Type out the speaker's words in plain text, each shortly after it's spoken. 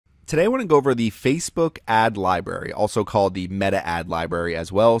Today I want to go over the Facebook ad library, also called the meta ad library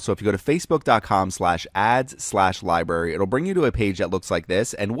as well. So if you go to facebook.com/ads/library, it'll bring you to a page that looks like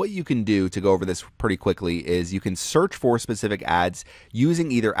this. And what you can do to go over this pretty quickly is you can search for specific ads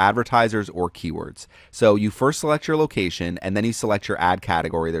using either advertisers or keywords. So you first select your location and then you select your ad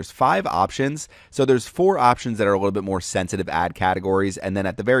category. There's 5 options. So there's 4 options that are a little bit more sensitive ad categories. And then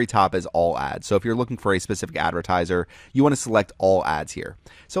at the very top is all ads. So if you're looking for a specific advertiser, you want to select all ads here.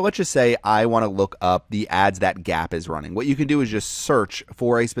 So let's just say I want to look up the ads that Gap is running. What you can do is just search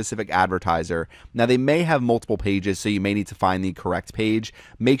for a specific advertiser. Now they may have multiple pages, so you may need to find the correct page.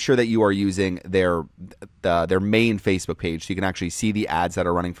 Make sure that you are using their main Facebook page, so you can actually see the ads that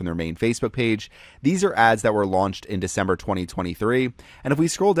are running from their main Facebook page. These are ads that were launched in December 2023. And if we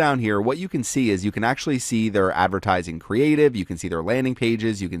scroll down here, what you can see is you can actually see their advertising creative, you can see their landing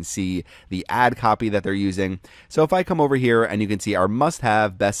pages, you can see the ad copy that they're using. So if I come over here and you can see our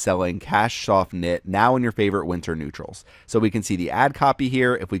must-have, best-selling, cash soft knit, now in your favorite winter neutrals. So we can see the ad copy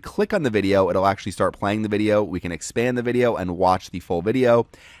here. If we click on the video, it'll actually start playing the video. We can expand the video and watch the full video.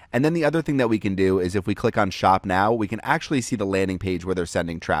 And then the other thing that we can do is if we click on shop now, we can actually see the landing page where they're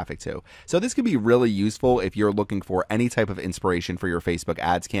sending traffic to. So this could be really useful if you're looking for any type of inspiration for your Facebook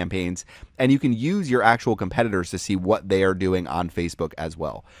ads campaigns. And you can use your actual competitors to see what they are doing on Facebook as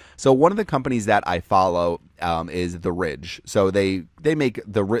well. So one of the companies that I follow is The Ridge. So they're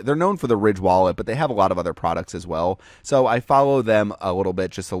known for the Ridge wallet, but they have a lot of other products as well. So I follow them a little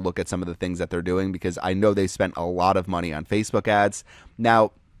bit just to look at some of the things that they're doing because I know they spent a lot of money on Facebook ads.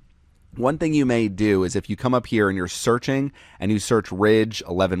 Now, one thing you may do is if you come up here and you're searching and you search Ridge,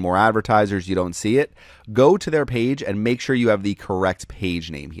 11 more advertisers, you don't see it, go to their page and make sure you have the correct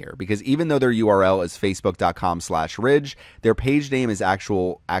page name here. Because even though their URL is facebook.com/Ridge, their page name is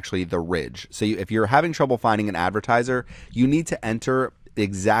actually The Ridge. So if you're having trouble finding an advertiser, you need to enter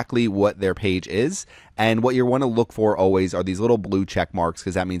exactly what their page is. And what you want to look for always are these little blue check marks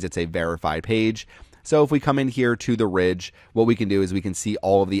because that means it's a verified page. So if we come in here to The Ridge, what we can do is we can see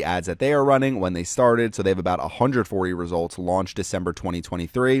all of the ads that they are running when they started. So they have about 140 results, launched December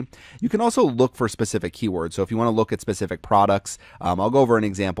 2023. You can also look for specific keywords. So if you want to look at specific products, I'll go over an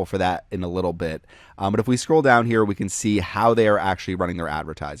example for that in a little bit. But if we scroll down here, we can see how they are actually running their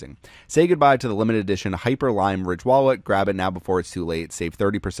advertising. Say goodbye to the limited edition Hyper Lime Ridge wallet. Grab it now before it's too late. Save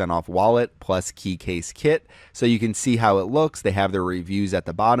 30% off wallet plus key case kit. So you can see how it looks. They have their reviews at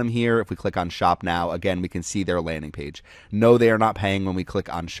the bottom here. If we click on shop now, again, we can see their landing page. No, they are not paying when we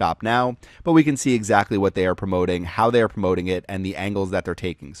click on shop now, but we can see exactly what they are promoting, how they are promoting it, and the angles that they're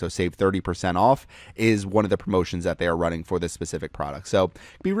taking. So save 30% off is one of the promotions that they are running for this specific product. So it can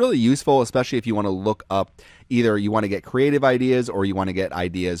be really useful, especially if you want to look up either you want to get creative ideas or you want to get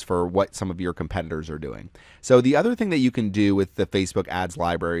ideas for what some of your competitors are doing. So the other thing that you can do with the Facebook ads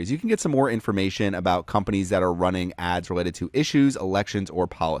library is you can get some more information about companies that are running ads related to issues, elections, or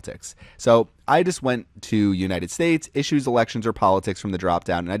politics. So I just went to United States, issues, elections, or politics from the drop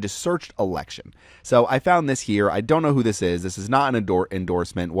down, and I just searched election. So I found this here. I don't know who this is. This is not an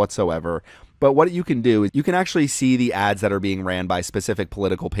endorsement whatsoever. But what you can do is you can actually see the ads that are being ran by specific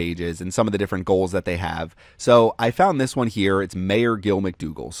political pages and some of the different goals that they have. So I found this one here. It's Mayor Gil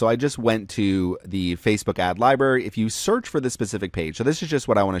McDougal. So I just went to the Facebook ad library. If you search for the specific page, so this is just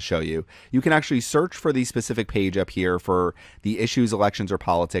what I want to show you. You can actually search for the specific page up here for the issues, elections, or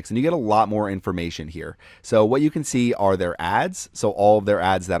politics, and you get a lot more information here. So what you can see are their ads. So all of their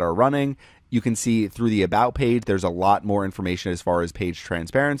ads that are running. You can see through the About page, there's a lot more information as far as page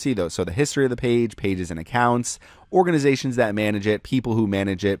transparency, though. So the history of the page, pages and accounts, organizations that manage it, people who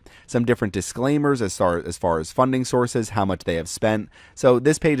manage it, some different disclaimers as far as funding sources, how much they have spent. So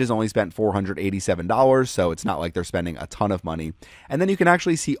this page has only spent $487, so it's not like they're spending a ton of money. And then you can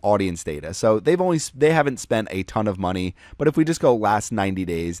actually see audience data. So they haven't spent a ton of money, but if we just go last 90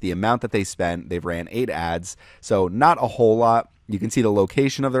 days, the amount that they spent, they've ran 8 ads, so not a whole lot. You can see the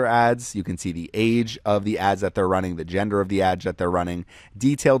location of their ads. You can see the age of the ads that they're running, the gender of the ads that they're running,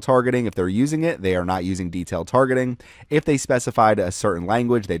 detailed targeting. If they're using it, they are not using detailed targeting. If they specified a certain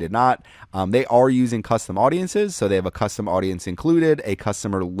language, they did not. They are using custom audiences. So they have a custom audience included, a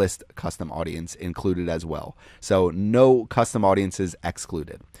customer list custom audience included as well. So no custom audiences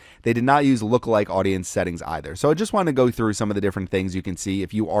excluded. They did not use lookalike audience settings either. So I just want to go through some of the different things you can see.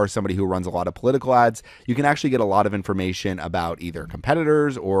 If you are somebody who runs a lot of political ads, you can actually get a lot of information about either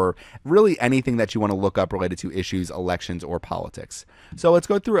competitors or really anything that you want to look up related to issues, elections, or politics. So let's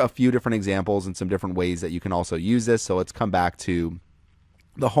go through a few different examples and some different ways that you can also use this. So let's come back to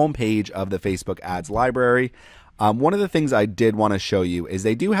the home page of the Facebook ads library. One of the things I did want to show you is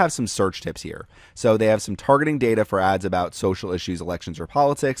they do have some search tips here. So they have some targeting data for ads about social issues, elections, or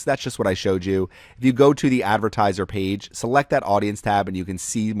politics. That's just what I showed you. If you go to the advertiser page, select that audience tab and you can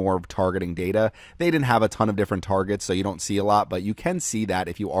see more targeting data. They didn't have a ton of different targets, so you don't see a lot, but you can see that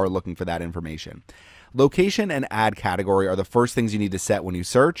if you are looking for that information. Location and ad category are the first things you need to set when you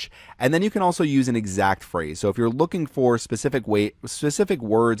search, and then you can also use an exact phrase. So if you're looking for specific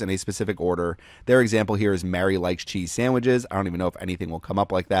words in a specific order, their example here is Mary likes cheese sandwiches. I don't even know if anything will come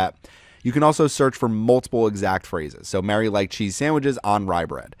up like that. You can also search for multiple exact phrases. So Mary liked cheese sandwiches on rye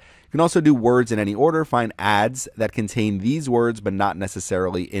bread. You can also do words in any order, find ads that contain these words but not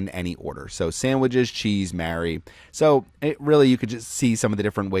necessarily in any order. So sandwiches, cheese, Mary. So really you could just see some of the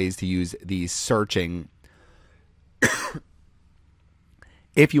different ways to use the searching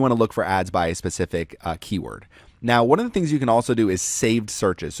if you want to look for ads by a specific keyword. Now, one of the things you can also do is saved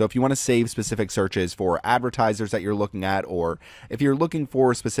searches. So if you want to save specific searches for advertisers that you're looking at, or if you're looking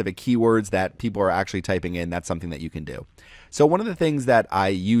for specific keywords that people are actually typing in, that's something that you can do. So one of the things that I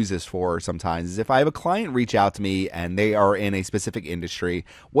use this for sometimes is if I have a client reach out to me and they are in a specific industry,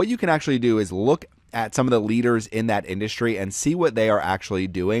 what you can actually do is look at some of the leaders in that industry and see what they are actually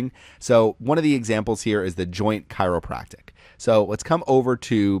doing. So one of the examples here is the Joint Chiropractic. So let's come over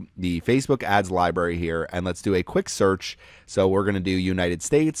to the Facebook ads library here and let's do a quick search. So we're going to do United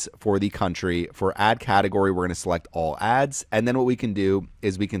States for the country. For ad category, we're going to select all ads. And then what we can do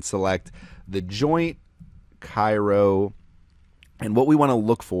is we can select the Joint Chiro. And what we want to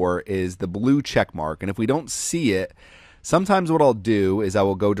look for is the blue check mark. And if we don't see it, sometimes what I'll do is I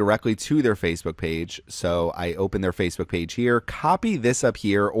will go directly to their Facebook page. So I open their Facebook page here, copy this up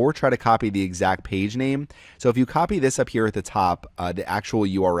here, or try to copy the exact page name. So if you copy this up here at the top, the actual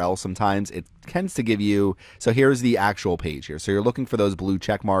URL, sometimes it tends to give you, so here's the actual page here. So you're looking for those blue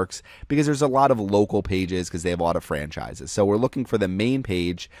check marks because there's a lot of local pages because they have a lot of franchises. So we're looking for the main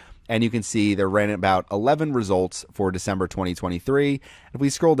page. And you can see they're running about 11 results for December 2023. If we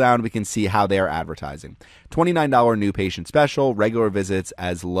scroll down, we can see how they are advertising. $29 new patient special, regular visits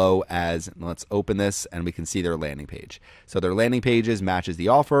as low as, let's open this, and we can see their landing page. So their landing pages matches the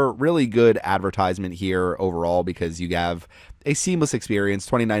offer. Really good advertisement here overall because you have a seamless experience.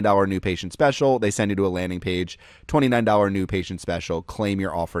 $29 new patient special. They send you to a landing page. $29 new patient special. Claim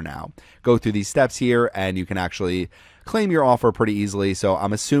your offer now. Go through these steps here and you can actually claim your offer pretty easily. So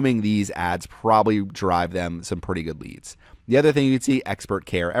I'm assuming these ads probably drive them some pretty good leads. The other thing you can see, expert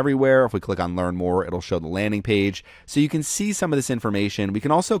care everywhere. If we click on learn more, it'll show the landing page. So you can see some of this information. We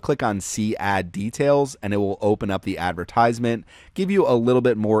can also click on see ad details and it will open up the advertisement, give you a little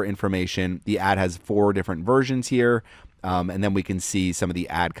bit more information. The ad has 4 different versions here. And then we can see some of the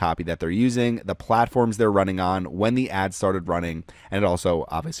ad copy that they're using, the platforms they're running on, when the ad started running, and it also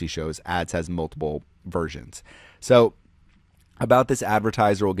obviously shows ads has multiple versions. So about this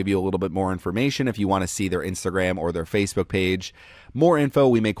advertiser, we'll give you a little bit more information if you want to see their Instagram or their Facebook page. More info,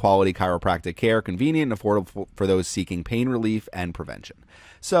 we make quality chiropractic care convenient and affordable for those seeking pain relief and prevention.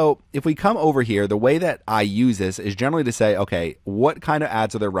 So if we come over here, the way that I use this is generally to say, okay, what kind of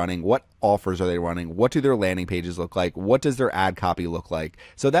ads are they running? What offers are they running? What do their landing pages look like? What does their ad copy look like?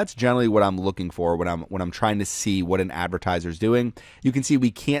 So that's generally what I'm looking for when I'm trying to see what an advertiser is doing. You can see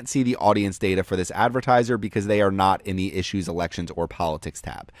we can't see the audience data for this advertiser because they are not in the issues, elections, or politics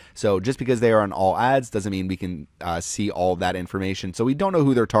tab. So just because they are on all ads doesn't mean we can see all of that information. So we don't know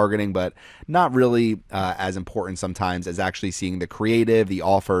who they're targeting, but not really as important sometimes as actually seeing the creative, the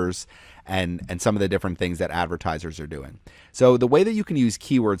offers, and some of the different things that advertisers are doing. So the way that you can use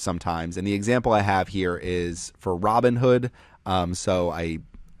keywords sometimes, and the example I have here is for Robinhood. So I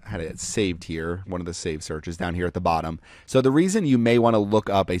had it saved here, one of the saved searches down here at the bottom. So the reason you may want to look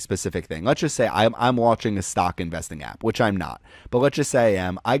up a specific thing, let's just say I'm watching a stock investing app, which I'm not, but let's just say I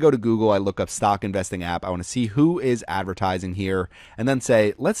am. I go to Google, I look up stock investing app. I want to see who is advertising here and then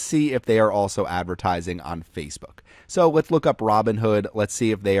say, let's see if they are also advertising on Facebook. So let's look up Robinhood. Let's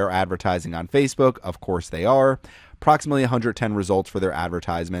see if they are advertising on Facebook. Of course they are. Approximately 110 results for their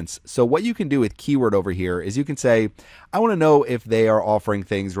advertisements. So what you can do with keyword over here is you can say, I want to know if they are offering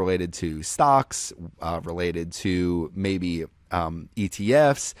things related to stocks, related to maybe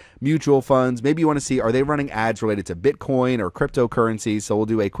ETFs, mutual funds. Maybe you want to see, are they running ads related to Bitcoin or cryptocurrency? So we'll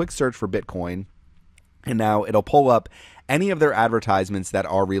do a quick search for Bitcoin. And now it'll pull up any of their advertisements that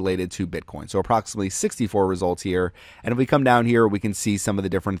are related to Bitcoin. So approximately 64 results here. And if we come down here, we can see some of the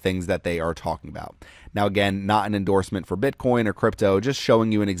different things that they are talking about. Now, again, not an endorsement for Bitcoin or crypto, just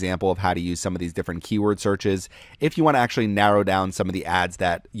showing you an example of how to use some of these different keyword searches if you want to actually narrow down some of the ads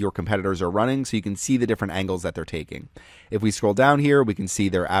that your competitors are running so you can see the different angles that they're taking. If we scroll down here, we can see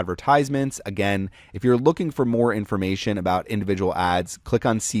their advertisements. Again, if you're looking for more information about individual ads, click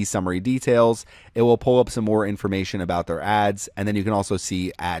on See Summary Details. It will pull up some more information about their ads, and then you can also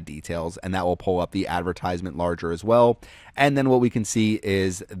see ad details, and that will pull up the advertisement larger as well. And then what we can see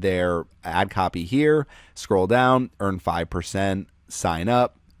is their ad copy here. Scroll down, earn 5%, sign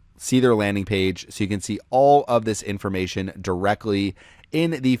up, see their landing page. So you can see all of this information directly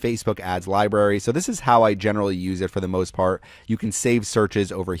in the Facebook ads library. So this is how I generally use it for the most part. You can save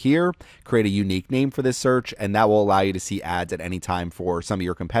searches over here, create a unique name for this search, and that will allow you to see ads at any time for some of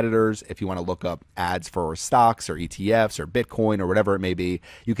your competitors. If you want to look up ads for stocks or ETFs or Bitcoin or whatever it may be,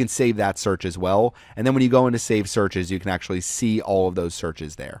 you can save that search as well. And then when you go into save searches, you can actually see all of those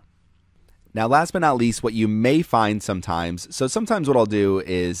searches there. Now, last but not least, what you may find sometimes, so sometimes what I'll do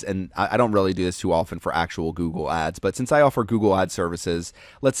is, and I don't really do this too often for actual Google ads, but since I offer Google Ads services,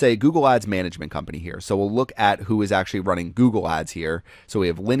 let's say Google Ads Management Company here. So we'll look at who is actually running Google Ads here. So we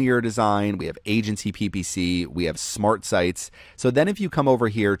have Linear Design, we have Agency PPC, we have Smart Sites. So then if you come over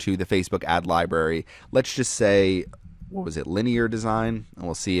here to the Facebook ad library, let's just say, what was it, Linear Design? And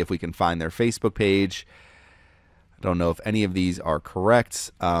we'll see if we can find their Facebook page. Don't know if any of these are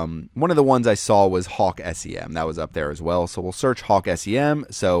correct. One of the ones I saw was Hawk SEM. That was up there as well. So we'll search Hawk SEM.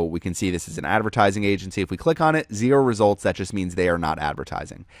 So we can see this is an advertising agency. If we click on it, 0 results. That just means they are not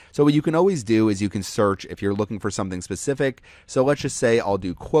advertising. So what you can always do is you can search if you're looking for something specific. So let's just say I'll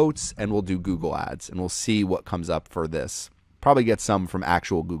do quotes and we'll do Google Ads and we'll see what comes up for this. Probably get some from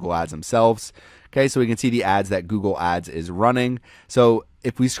actual Google Ads themselves. Okay, so we can see the ads that Google Ads is running. So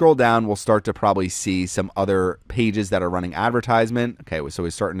if we scroll down, we'll start to probably see some other pages that are running advertisement. Okay, so we're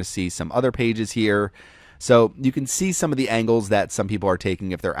starting to see some other pages here. So you can see some of the angles that some people are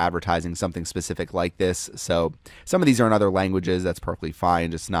taking if they're advertising something specific like this. So some of these are in other languages. That's perfectly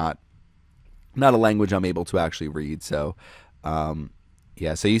fine. Just not a language I'm able to actually read. So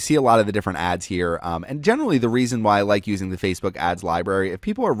yeah, so you see a lot of the different ads here. And generally the reason why I like using the Facebook ads library, if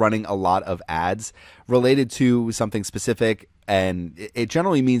people are running a lot of ads related to something specific, and it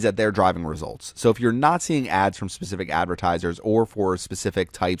generally means that they're driving results. So if you're not seeing ads from specific advertisers or for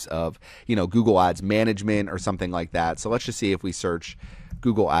specific types of, Google Ads Management or something like that. So let's just see if we search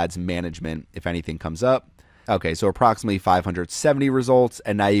Google Ads Management, if anything comes up. Okay, so approximately 570 results,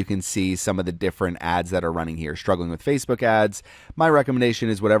 and now you can see some of the different ads that are running here. Struggling with Facebook ads. My recommendation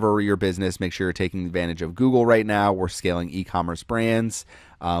is whatever your business, make sure you're taking advantage of Google right now. We're scaling e-commerce brands,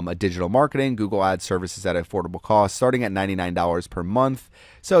 a digital marketing, Google Ads services at affordable cost, starting at $99 per month.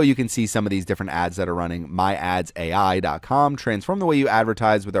 So you can see some of these different ads that are running. myAdsAI.com. Transform the way you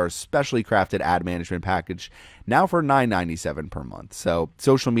advertise with our specially crafted ad management package, now for $9.97 per month. So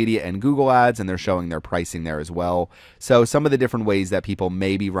social media and Google Ads, and they're showing their pricing there as well. So some of the different ways that people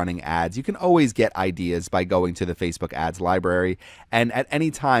may be running ads, you can always get ideas by going to the Facebook ads library. And at any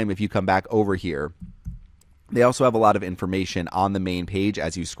time, if you come back over here, they also have a lot of information on the main page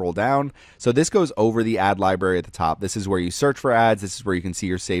as you scroll down. So this goes over the ad library at the top. This is where you search for ads. This is where you can see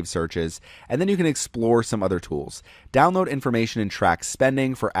your saved searches. And then you can explore some other tools. Download information and track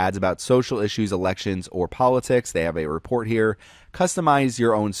spending for ads about social issues, elections, or politics. They have a report here. Customize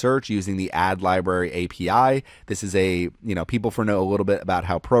your own search using the ad library API. This is people know a little bit about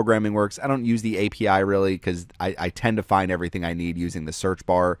how programming works. I don't use the API really because I tend to find everything I need using the search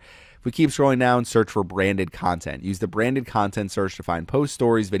bar. If we keep scrolling down, search for branded content. Use the branded content search to find posts,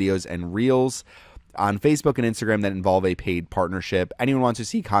 stories, videos, and reels on Facebook and Instagram that involve a paid partnership. Anyone wants to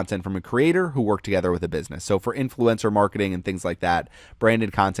see content from a creator who worked together with a business. So for influencer marketing and things like that,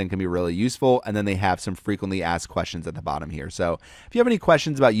 branded content can be really useful. And then they have some frequently asked questions at the bottom here. So if you have any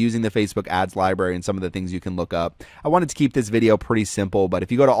questions about using the Facebook ads library and some of the things you can look up, I wanted to keep this video pretty simple, but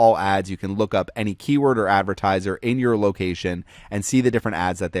if you go to all ads, you can look up any keyword or advertiser in your location and see the different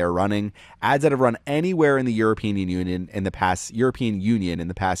ads that they're running. Ads that have run anywhere in the European Union in the past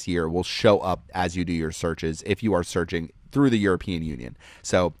year will show up as you do your searches if you are searching through the European Union.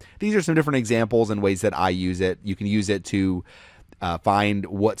 So these are some different examples and ways that I use it. You can use it to find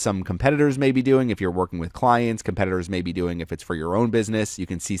what some competitors may be doing if you're working with clients. Competitors may be doing if it's for your own business. You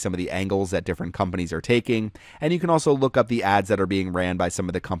can see some of the angles that different companies are taking. And you can also look up the ads that are being ran by some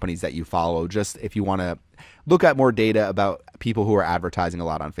of the companies that you follow, just if you want to look at more data about people who are advertising a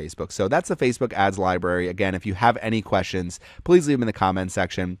lot on Facebook. So that's the Facebook ads library. Again, if you have any questions, please leave them in the comments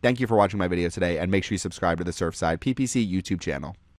section. Thank you for watching my video today, and make sure you subscribe to the Surfside PPC YouTube channel.